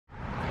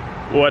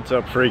What's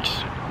up, freaks?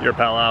 Your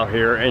pal Al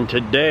here, and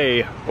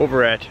today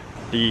over at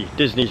the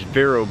Disney's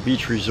Vero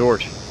Beach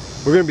Resort,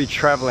 we're gonna be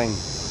traveling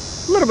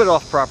a little bit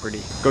off property.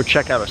 Go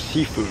check out a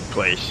seafood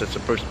place that's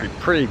supposed to be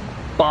pretty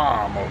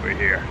bomb over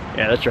here.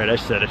 Yeah, that's right, I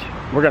said it.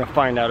 We're gonna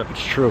find out if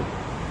it's true.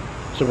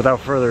 So without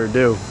further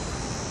ado,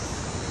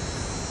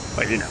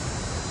 well, you know,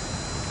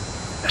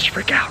 let's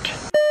freak out.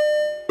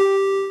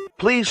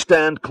 Please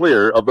stand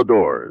clear of the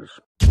doors.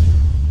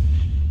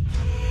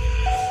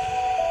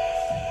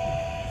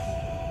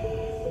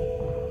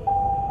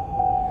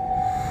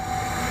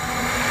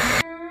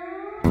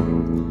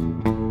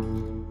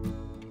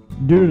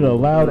 Due to the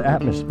loud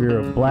atmosphere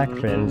of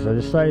Blackfins, I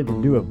decided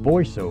to do a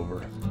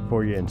voiceover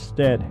for you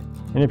instead.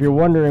 And if you're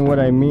wondering what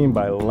I mean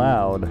by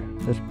loud,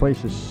 this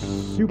place is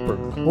super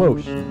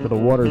close to the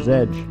water's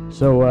edge.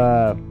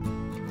 So,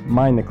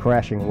 mind the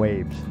crashing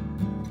waves.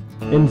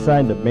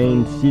 Inside the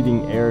main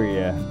seating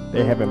area,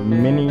 they have a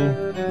mini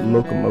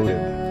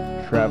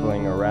locomotive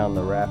traveling around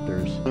the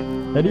rafters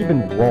that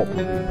even Walt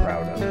would be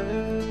proud of.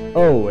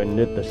 Oh, and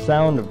if the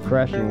sound of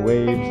crashing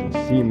waves and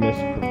sea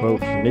mist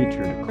provokes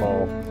nature to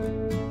call,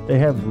 they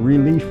have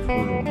relief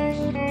rooms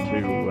to,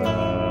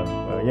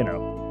 you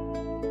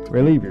know,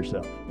 relieve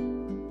yourself.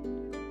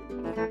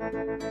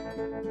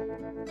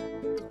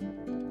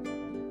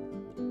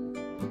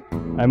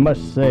 I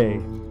must say,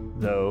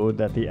 though,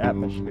 that the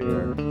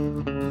atmosphere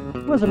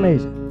was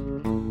amazing.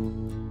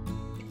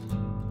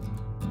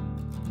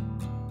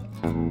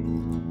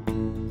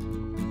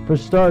 For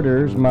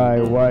starters, my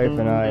wife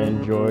and I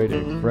enjoyed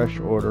a fresh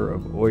order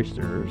of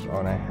oysters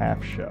on a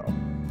half shell.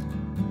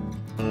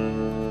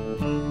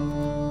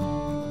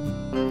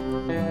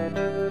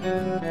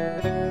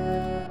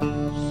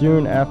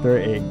 Soon after,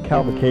 a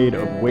cavalcade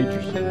of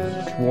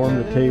waitresses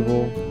swarmed the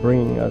table,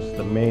 bringing us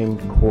the main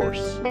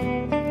course,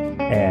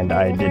 and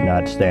I did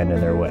not stand in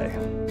their way.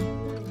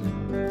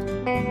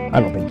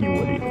 I don't think you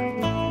would either.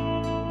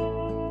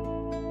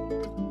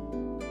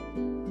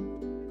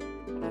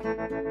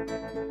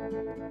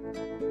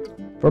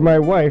 For my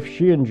wife,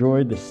 she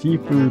enjoyed the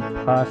seafood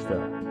pasta,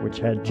 which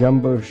had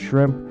jumbo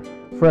shrimp,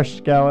 fresh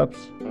scallops,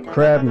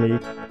 crab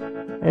meat,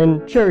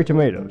 and cherry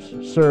tomatoes,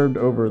 served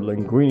over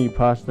linguine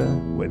pasta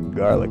with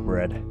garlic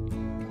bread.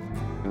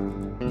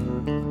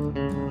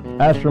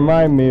 As for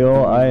my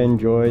meal, I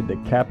enjoyed the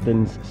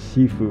Captain's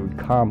Seafood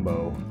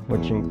Combo,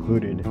 which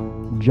included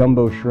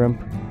jumbo shrimp,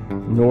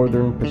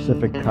 Northern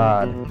Pacific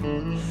cod,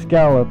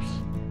 scallops,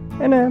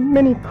 and a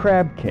mini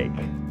crab cake,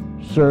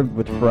 served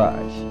with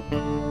fries.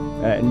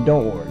 And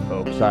don't worry,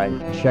 folks, I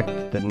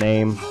checked the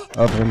name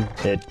of him.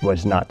 It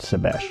was not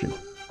Sebastian.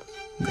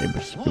 It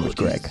was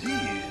Greg.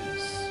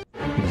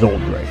 It was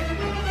old Greg.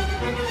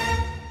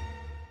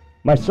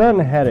 My son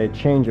had a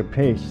change of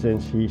pace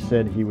since he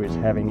said he was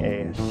having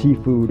a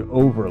seafood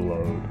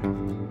overload,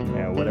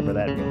 whatever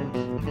that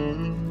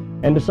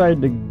means, and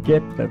decided to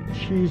get the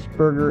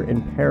Cheeseburger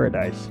in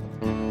Paradise,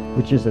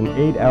 which is an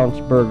 8-ounce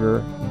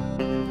burger,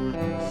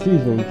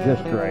 seasoned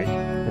just right,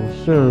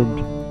 and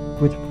served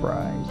with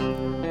fries.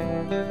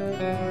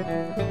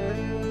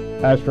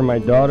 As for my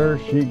daughter,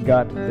 she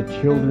got the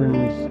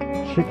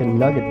children's chicken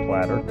nugget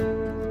platter,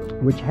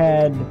 which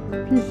had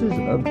pieces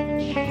of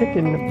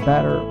chicken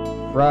batter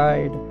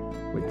fried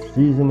with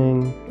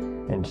seasoning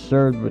and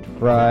served with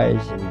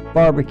fries and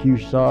barbecue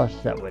sauce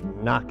that would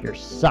knock your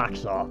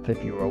socks off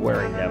if you were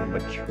wearing them,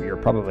 but you're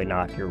probably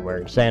not. You're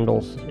wearing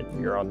sandals if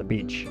you're on the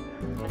beach.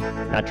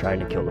 Not trying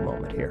to kill the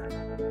moment here.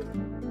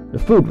 The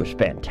food was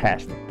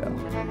fantastic, though.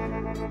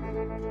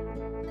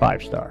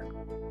 5-star.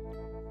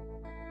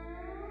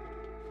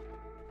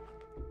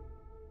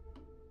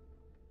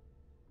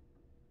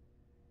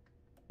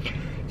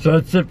 So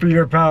that's it for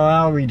your pal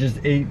Al. We just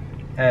ate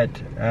at,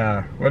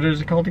 what is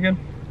it called again?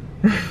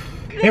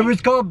 It was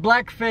called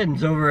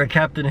Blackfins over at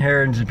Captain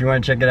Heron's. If you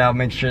want to check it out,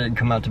 make sure you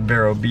come out to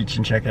Vero Beach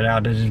and check it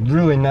out. It is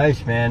really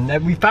nice, man.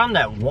 We found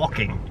that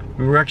walking.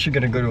 We were actually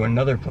going to go to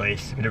another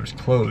place, but it was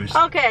closed.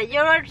 Okay,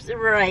 you're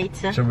right.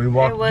 So we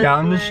walked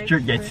down the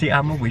street. Yeah, see,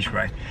 I'm always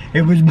right.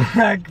 It was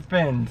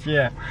Blackfins,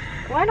 yeah.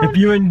 If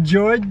you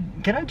enjoyed,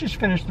 can I just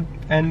finish the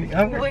end?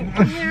 Can you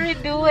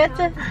redo it?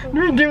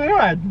 Redo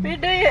what?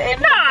 Redo it.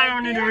 No, I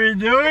don't need to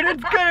redo it.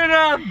 It's good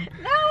enough.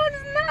 No,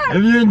 it's not.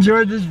 If you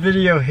enjoyed this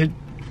video, hit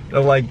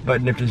the like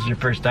button if this is your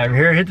first time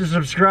here. Hit the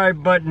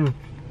subscribe button.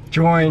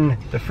 Join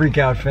the Freak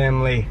Out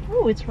family.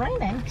 Ooh, it's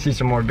raining. See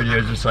some more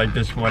videos just like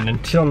this one.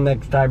 Until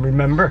next time,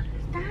 remember,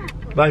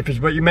 life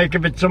is what you make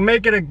of it, so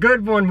make it a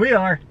good one. We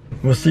are.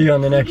 We'll see you on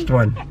the next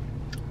one.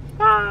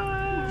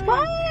 Bye.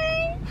 Bye.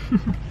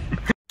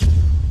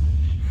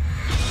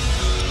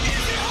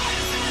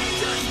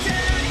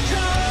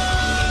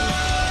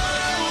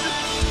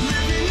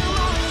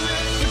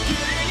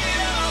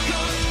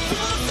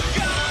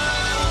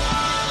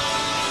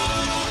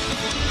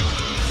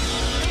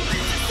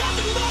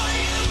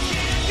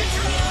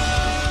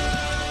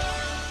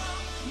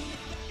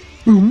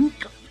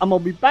 I'm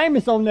gonna be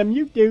famous on them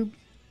YouTubes.